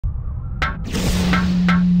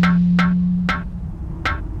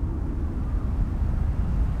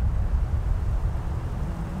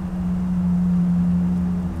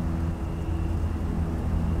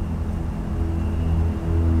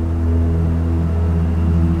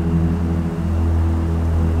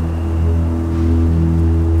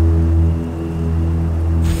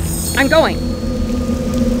going.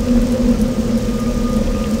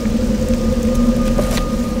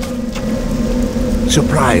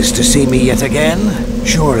 Surprised to see me yet again?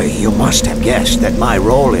 Surely you must have guessed that my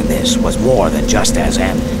role in this was more than just as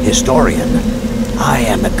an historian. I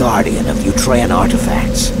am the guardian of Utrean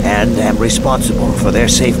artifacts, and am responsible for their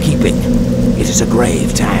safekeeping. It is a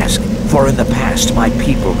grave task, for in the past my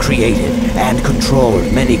people created and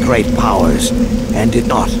controlled many great powers, and did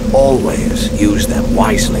not always use them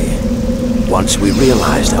wisely. Once we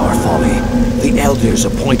realized our folly, the elders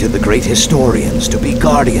appointed the great historians to be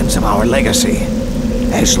guardians of our legacy.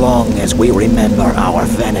 As long as we remember our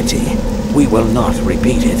vanity, we will not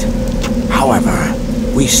repeat it. However,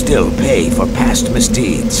 we still pay for past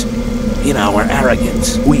misdeeds. In our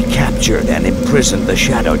arrogance, we captured and imprisoned the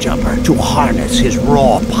Shadow Jumper to harness his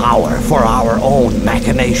raw power for our own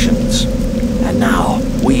machinations. And now,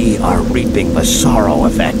 we are reaping the sorrow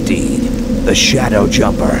of that deed. The Shadow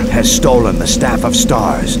Jumper has stolen the Staff of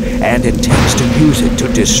Stars and intends to use it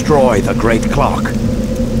to destroy the Great Clock.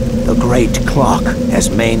 The Great Clock has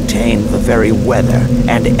maintained the very weather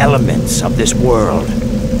and elements of this world.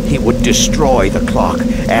 He would destroy the clock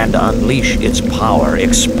and unleash its power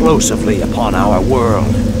explosively upon our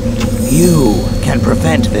world. You can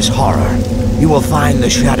prevent this horror. You will find the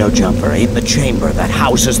Shadow Jumper in the chamber that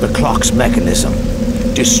houses the clock's mechanism.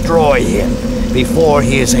 Destroy him before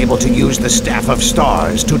he is able to use the Staff of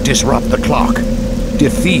Stars to disrupt the clock.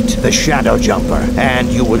 Defeat the Shadow Jumper, and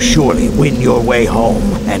you will surely win your way home,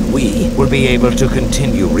 and we will be able to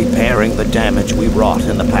continue repairing the damage we wrought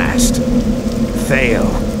in the past. Fail,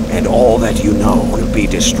 and all that you know will be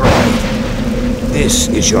destroyed. This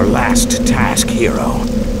is your last task, hero.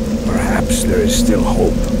 Perhaps there is still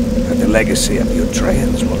hope that the legacy of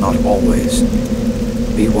Utreans will not always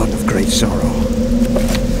be one of great sorrow.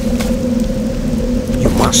 You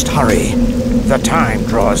must hurry. The time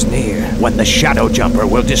draws near when the Shadow Jumper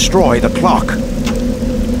will destroy the clock.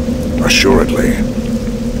 Assuredly.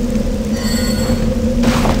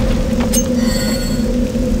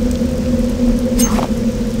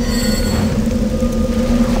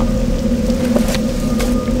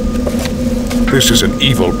 This is an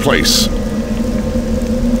evil place.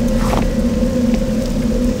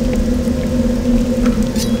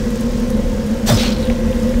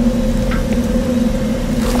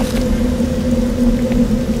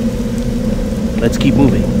 Let's keep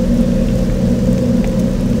moving.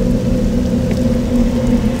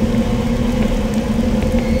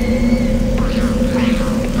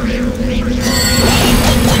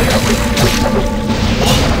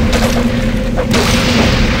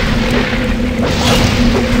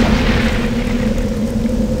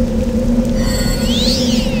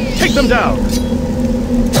 Take them down!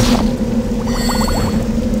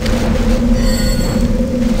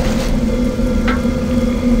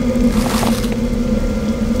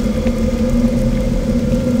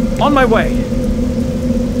 On my way.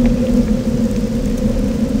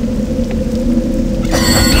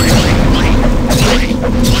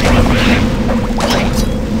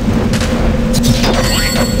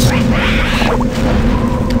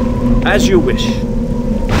 As you wish.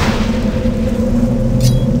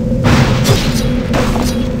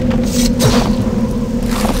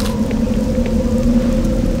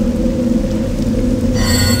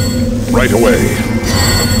 Right away.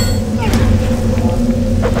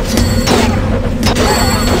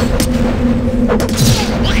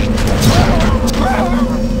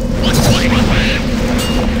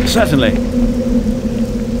 Certainly.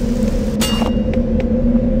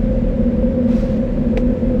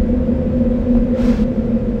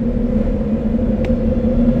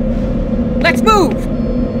 Let's move!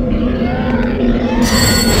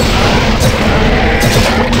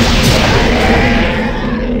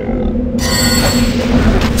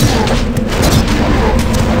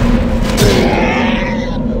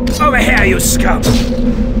 Over here, you scum!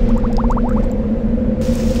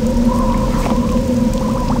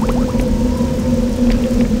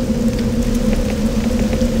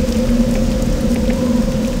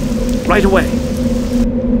 Right away.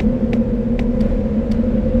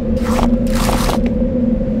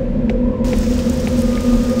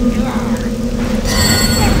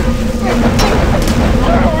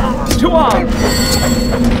 To arms!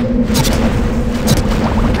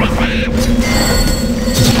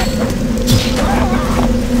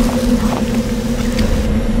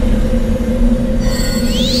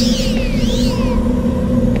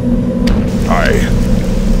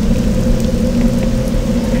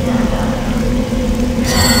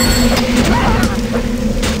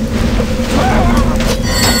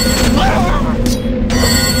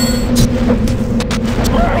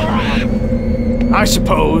 I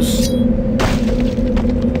suppose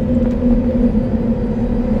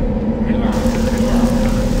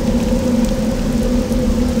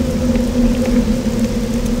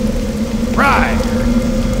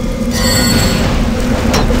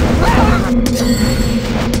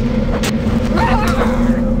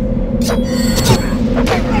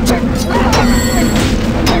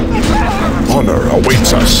honor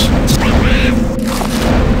awaits us.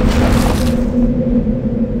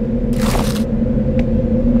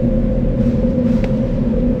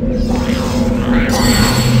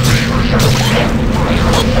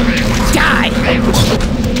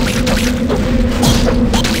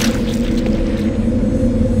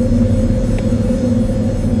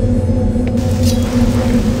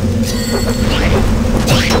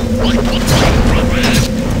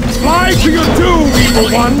 Fly to your doom,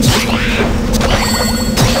 evil ones!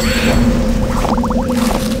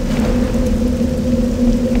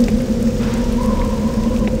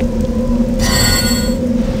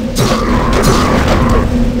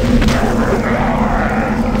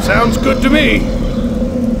 Sounds good to me.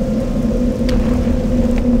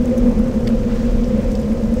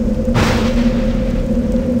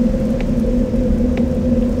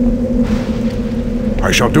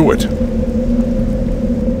 I shall do it.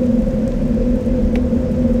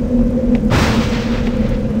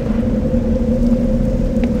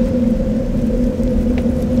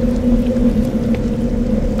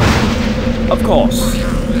 Of course.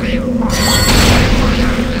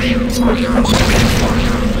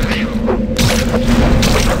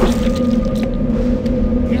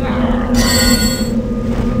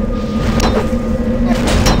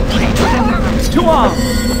 To arms!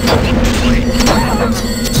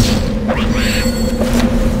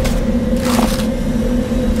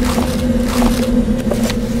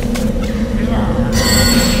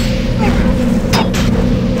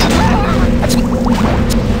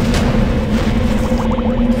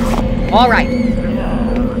 All right.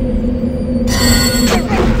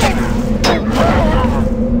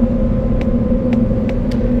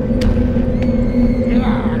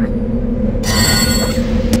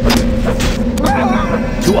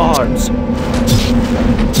 To arms!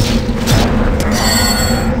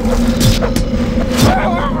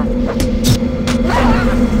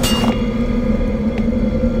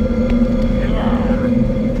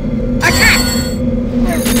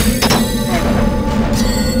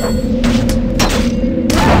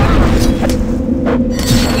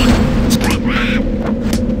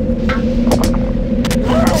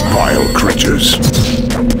 Vile creatures.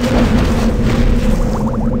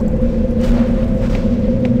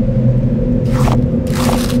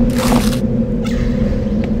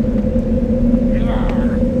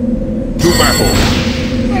 To battle.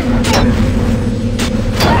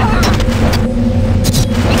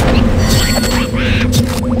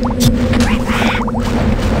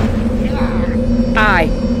 Aye.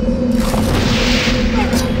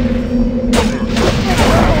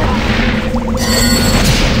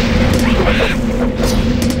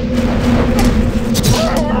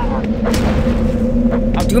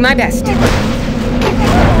 I'll do my best.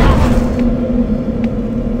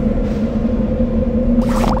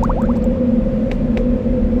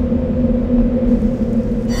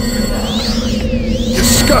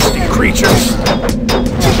 Disgusting creatures!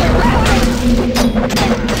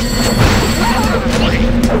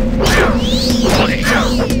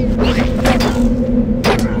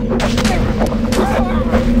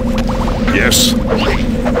 Yes.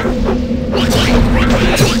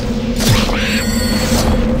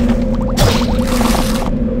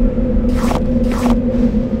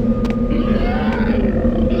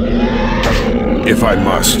 If I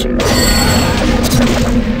must.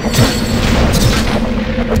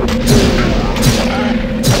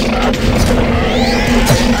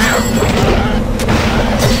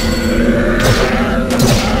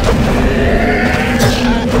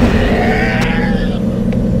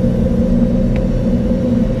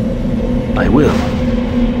 I will.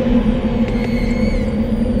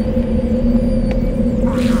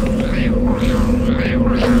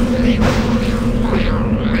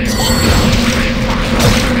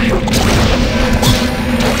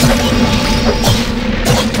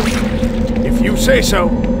 If you say so.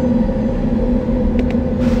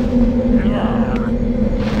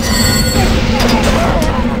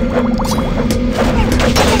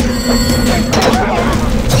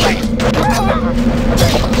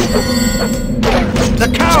 The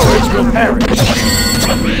cowards will perish.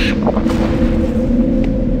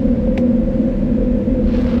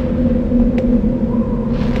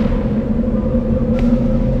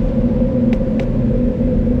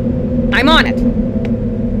 I'm on it.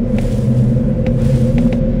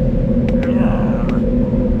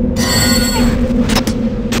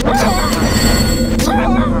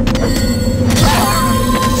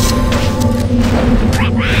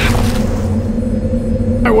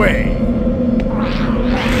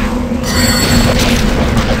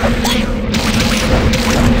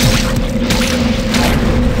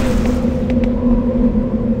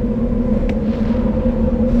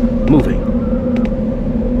 Moving.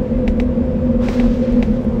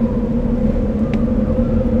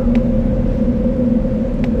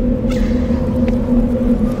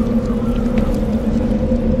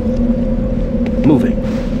 Moving.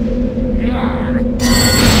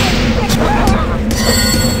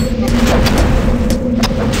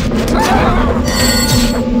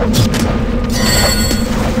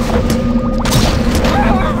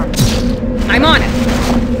 I'm on it.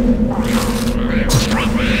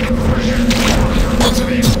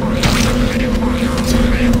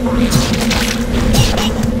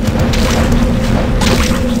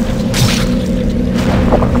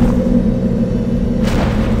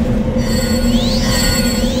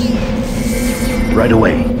 Right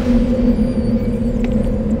away.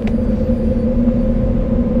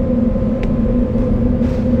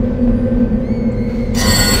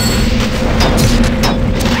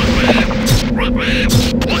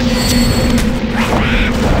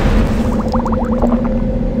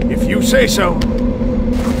 If you say so.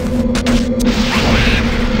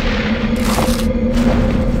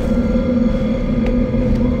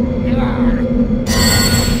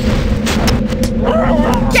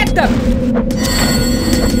 Get them!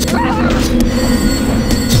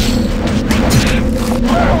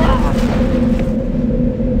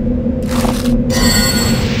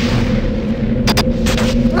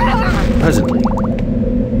 Presently.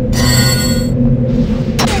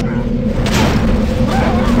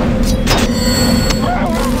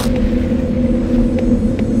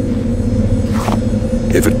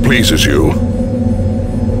 If it pleases you.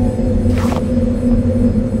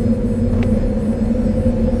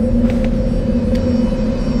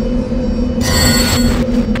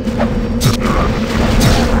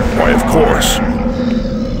 Why, of course.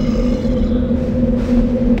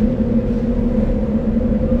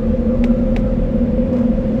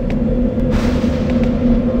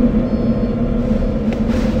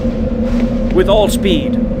 With all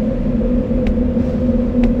speed.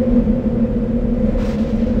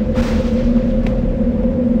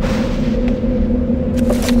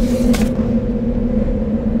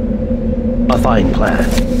 A fine plan.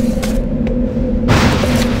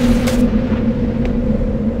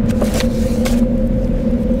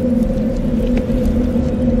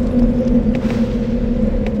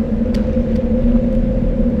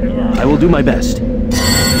 I will do my best.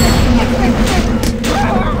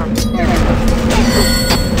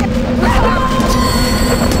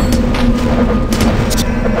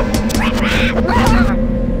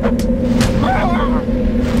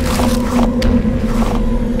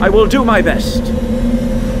 I will do my best.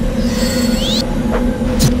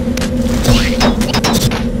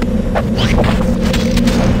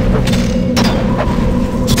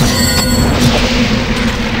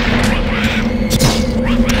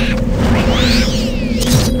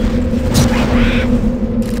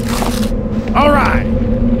 All right.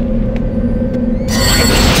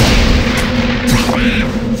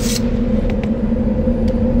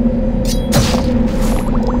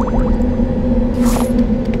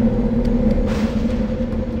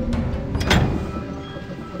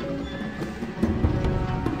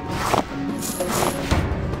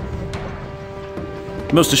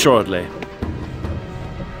 Most assuredly.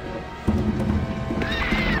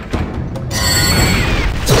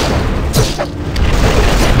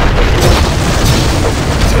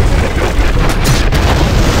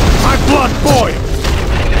 My blood boils.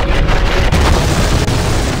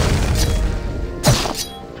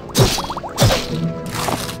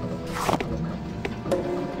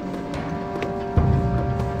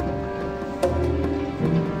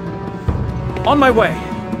 On my way.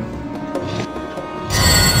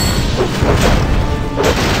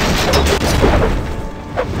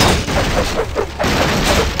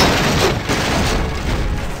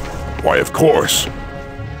 Why, of course.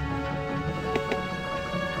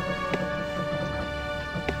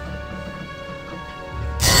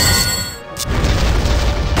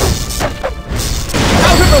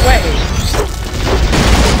 Out of the way!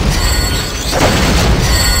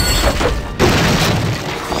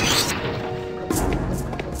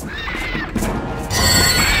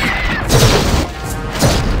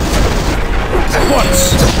 At once.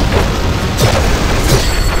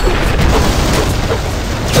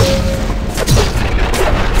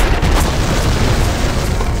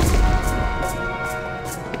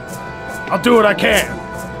 I'll do what I can.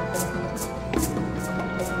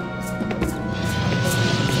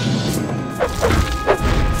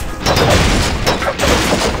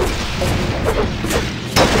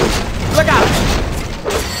 Look out!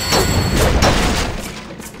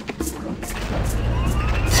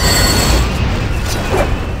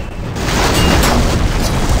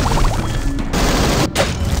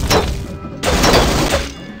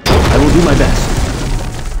 do my best.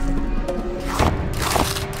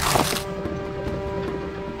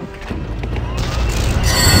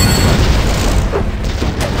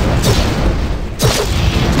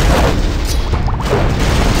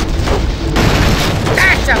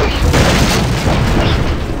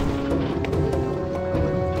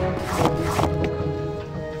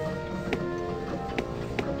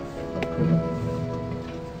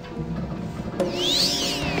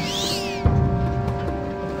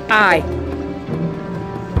 Aye.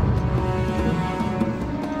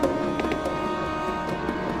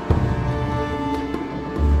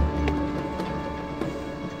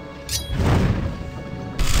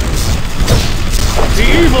 The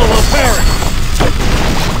evil will perish!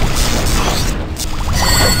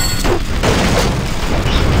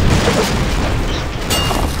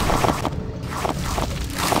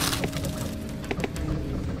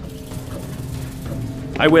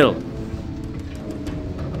 I will.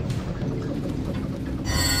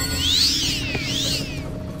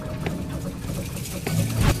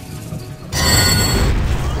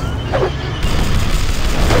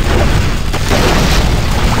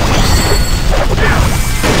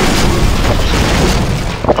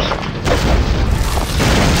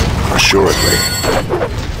 Assuredly.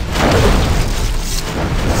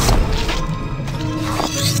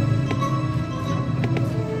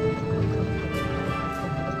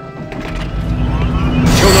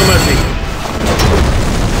 Show no mercy.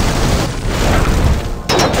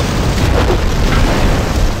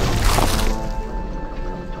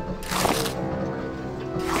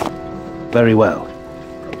 Very well.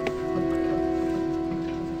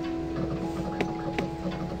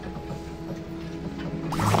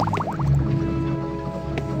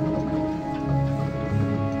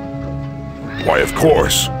 Why, of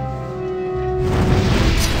course.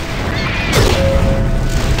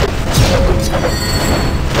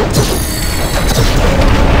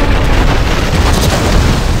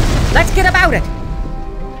 Let's get about it.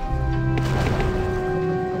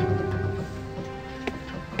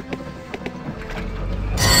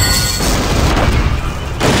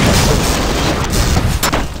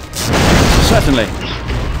 Certainly.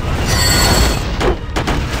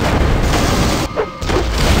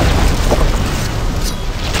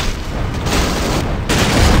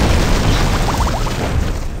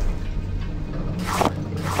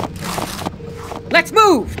 Let's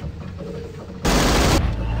move!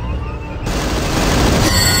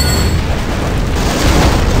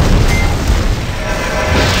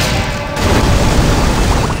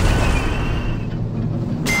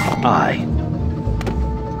 Aye.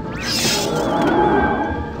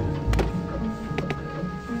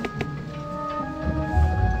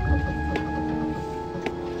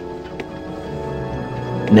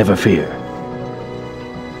 Never fear.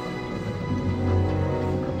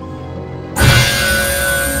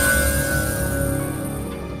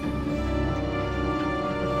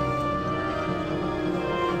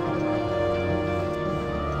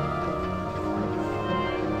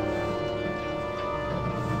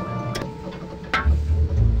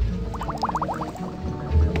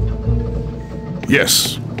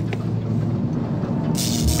 Yes.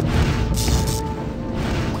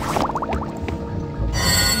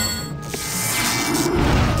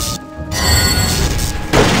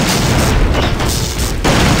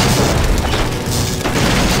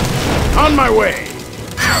 On my way!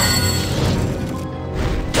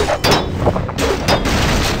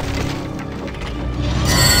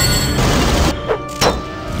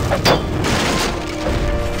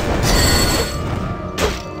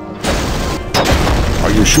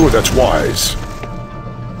 Are you sure that's wise?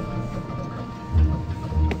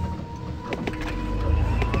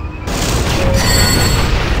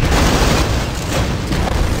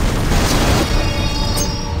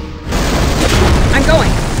 I'm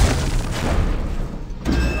going.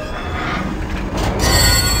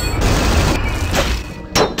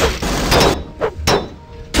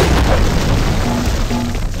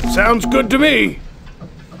 Sounds good to me.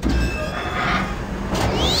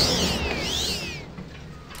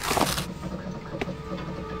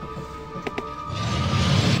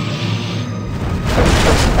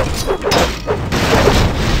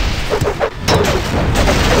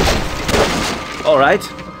 All right.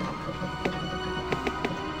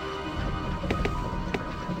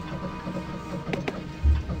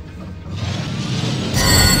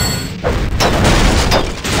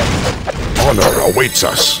 Honor awaits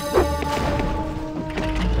us.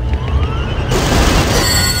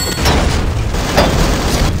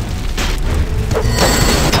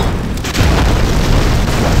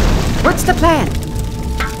 What's the plan?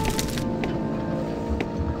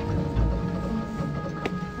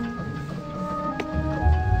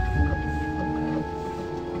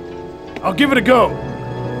 I'll give it a go.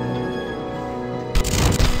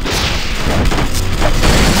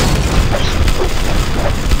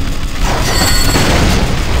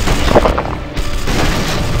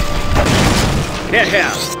 Here,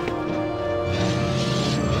 here.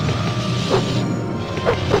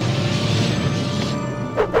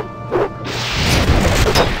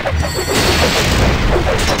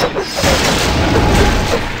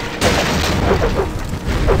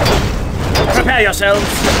 Prepare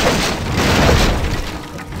yourselves.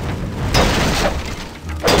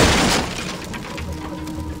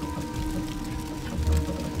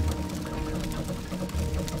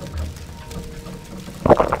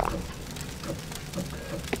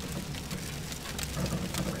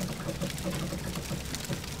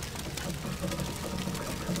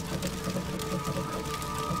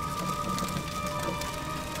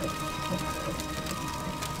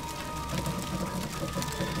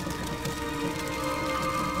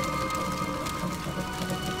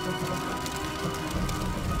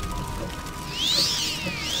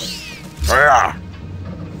 Yeah.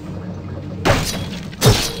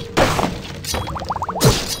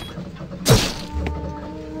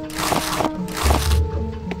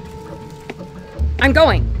 I'm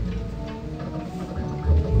going.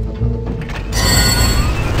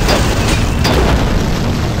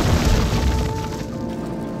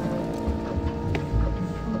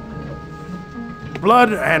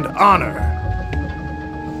 Blood and honor.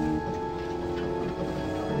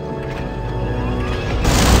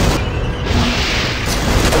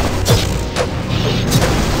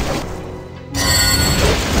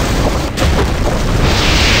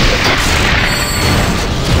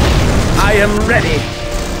 I am ready.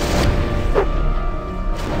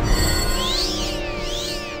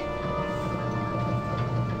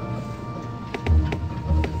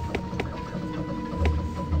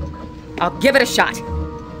 I'll give it a shot.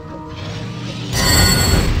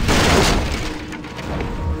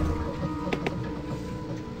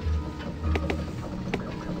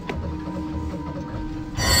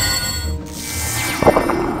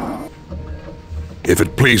 If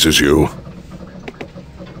it pleases you.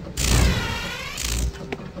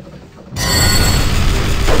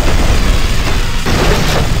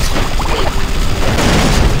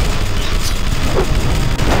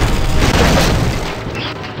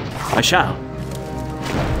 I shall.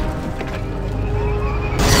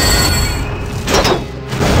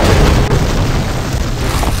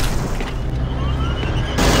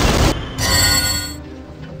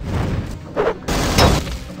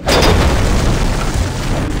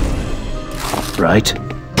 Right.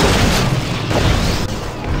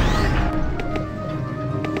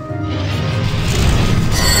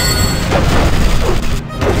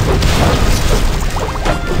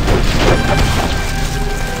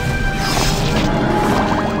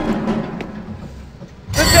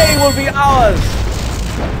 Will be ours!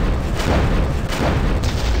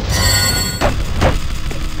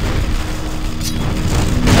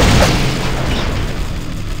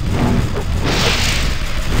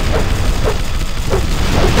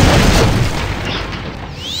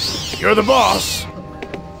 You're the boss.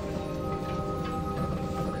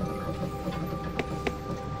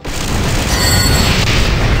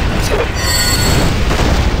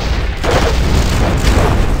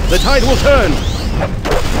 The tide will turn!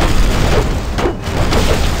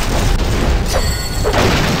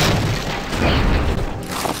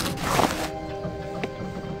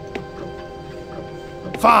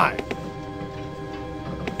 Fine.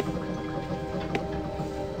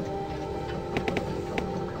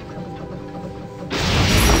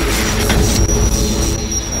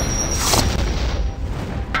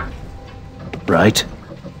 Right.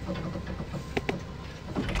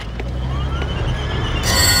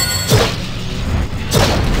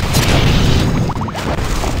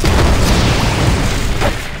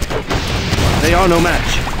 They are no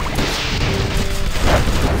match.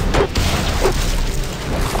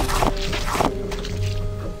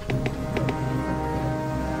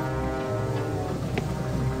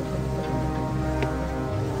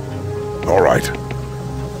 All right.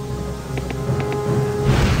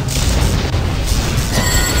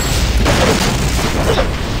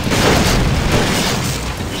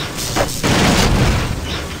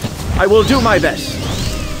 I will do my best.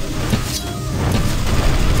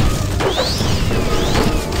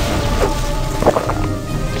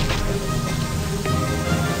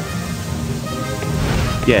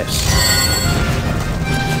 Yes.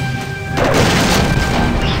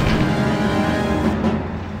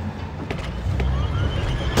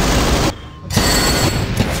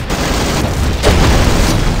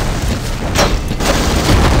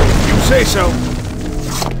 You say so.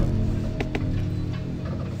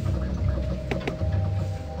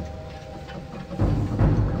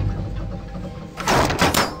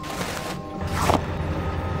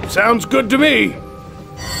 Sounds good to me.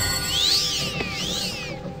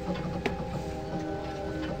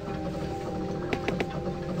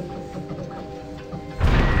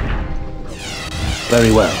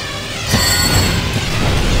 Very well.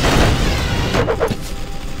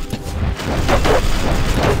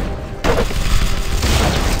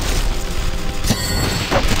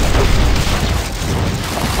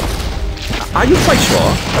 Are you quite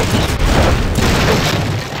sure?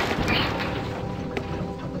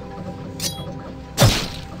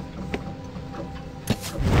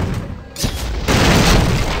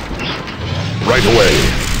 Right away.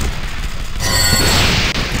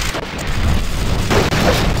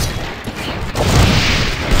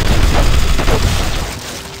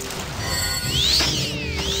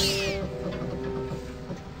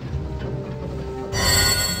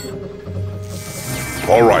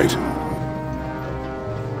 All right.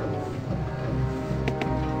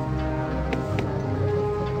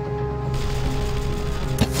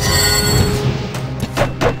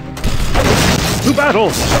 To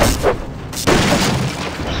battle!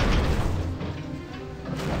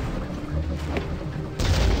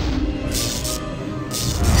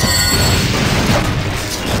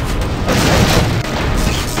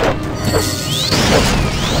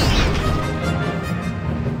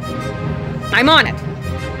 I'm on it.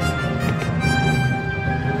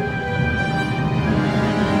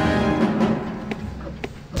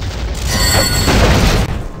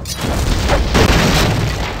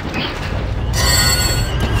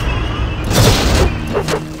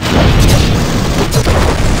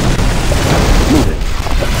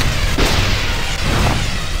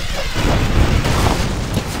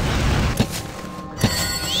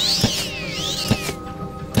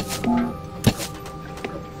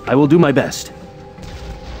 I will do my best.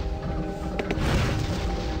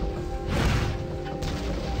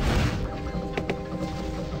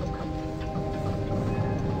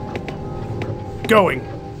 Going.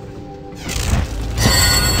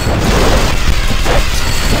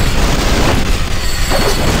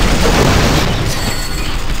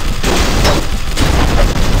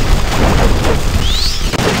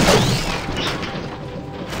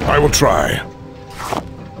 I will try.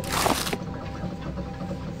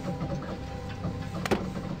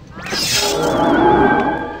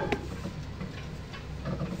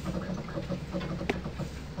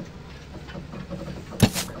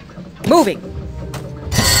 Moving.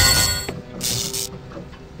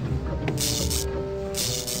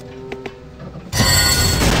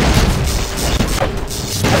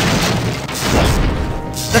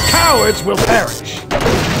 The cowards will perish.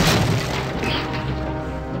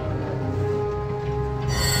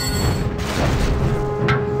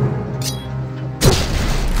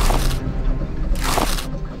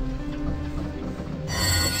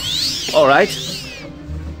 All right.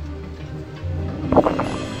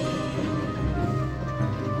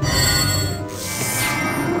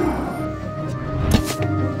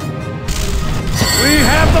 We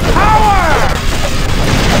have the power!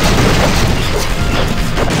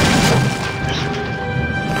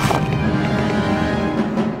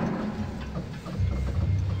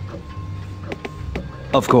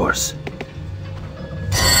 Of course.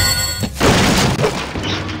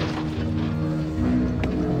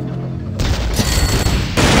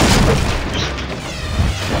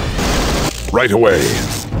 Right away.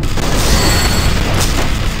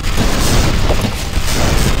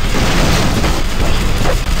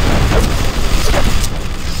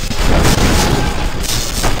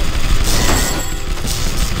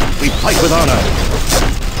 We fight with honor.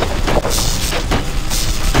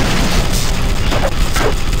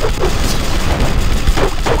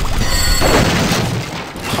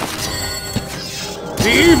 The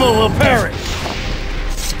evil will perish.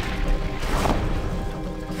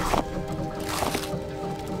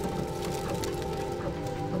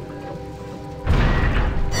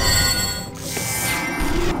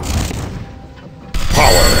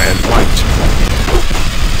 Power and light.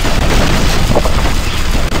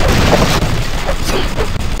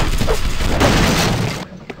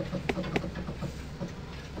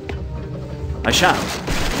 I shall.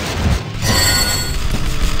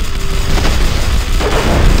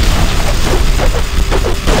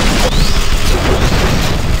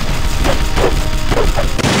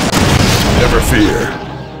 Never fear.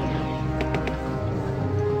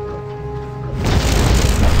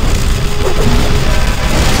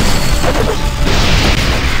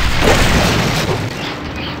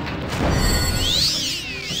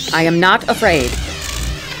 I am not afraid.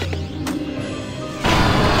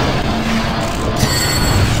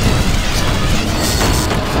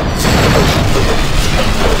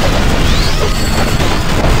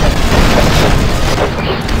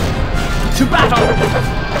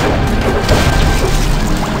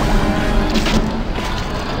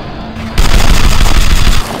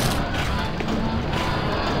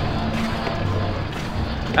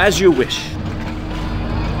 As you wish.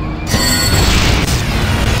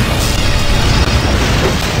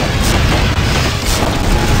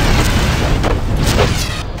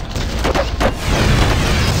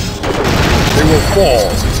 They will fall.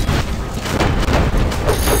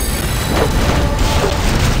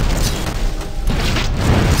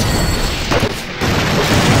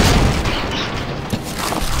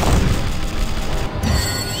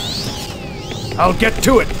 I'll get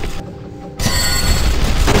to it.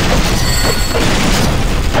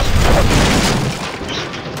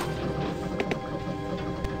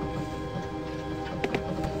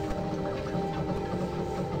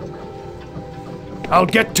 I'll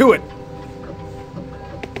get to it.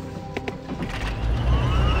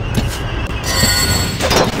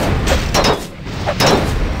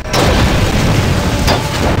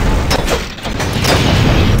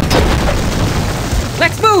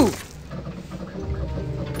 Let's move!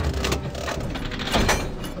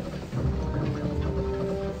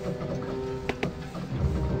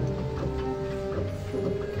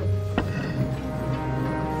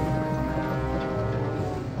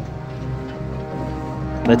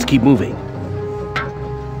 Let's keep moving.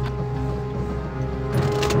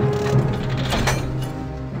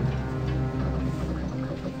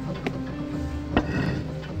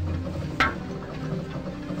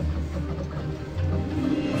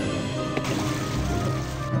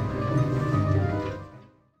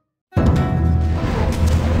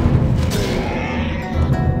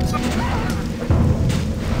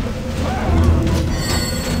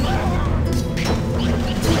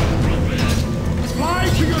 Fly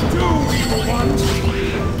to your doom, evil ones!